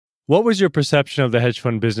What was your perception of the hedge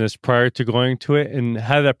fund business prior to going to it? And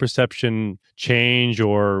how did that perception change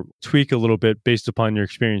or tweak a little bit based upon your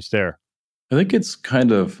experience there? I think it's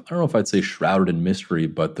kind of, I don't know if I'd say shrouded in mystery,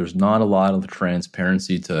 but there's not a lot of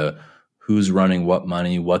transparency to who's running what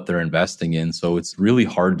money, what they're investing in. So it's really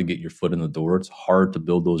hard to get your foot in the door. It's hard to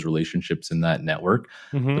build those relationships in that network.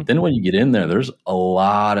 Mm-hmm. But then when you get in there, there's a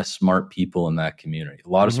lot of smart people in that community, a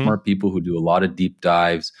lot of smart people who do a lot of deep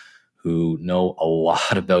dives, who know a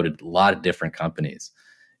lot about a lot of different companies.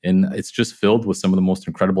 And it's just filled with some of the most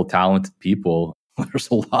incredible, talented people. There's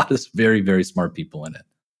a lot of very, very smart people in it.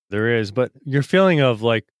 There is, but your feeling of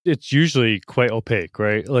like, it's usually quite opaque,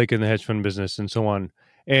 right? Like in the hedge fund business and so on.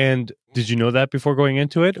 And did you know that before going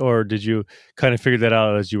into it, or did you kind of figure that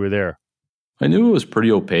out as you were there? I knew it was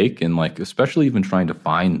pretty opaque, and like, especially even trying to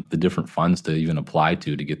find the different funds to even apply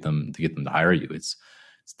to get them to hire you. It's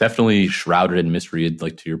definitely shrouded in mystery.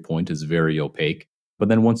 Like, to your point, is very opaque. But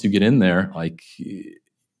then once you get in there, like,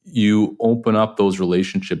 you open up those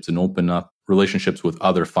relationships and open up relationships with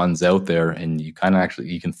other funds out there, and you kind of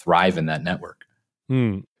you can thrive in that network.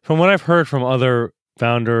 From what I've heard from other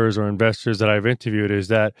founders or investors that I've interviewed is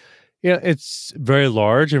that, it's very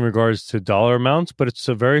large in regards to dollar amounts, but it's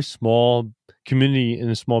a very small community in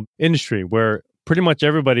a small industry where pretty much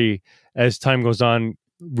everybody, as time goes on,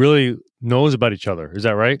 really knows about each other. Is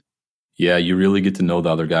that right? Yeah, you really get to know the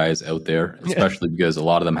other guys out there, especially because a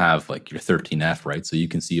lot of them have like your 13F, right? So you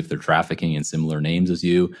can see if they're trafficking in similar names as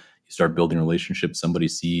you. You start building relationships. Somebody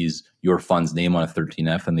sees your fund's name on a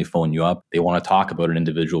 13F and they phone you up. They want to talk about an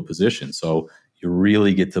individual position. So you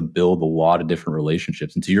really get to build a lot of different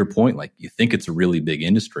relationships. And to your point, like, you think it's a really big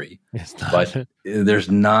industry, but there's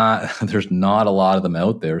not a lot of them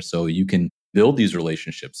out there. So you can build these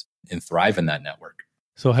relationships and thrive in that network.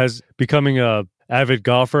 So has becoming a avid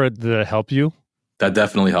golfer, did that help you? That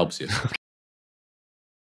definitely helps you.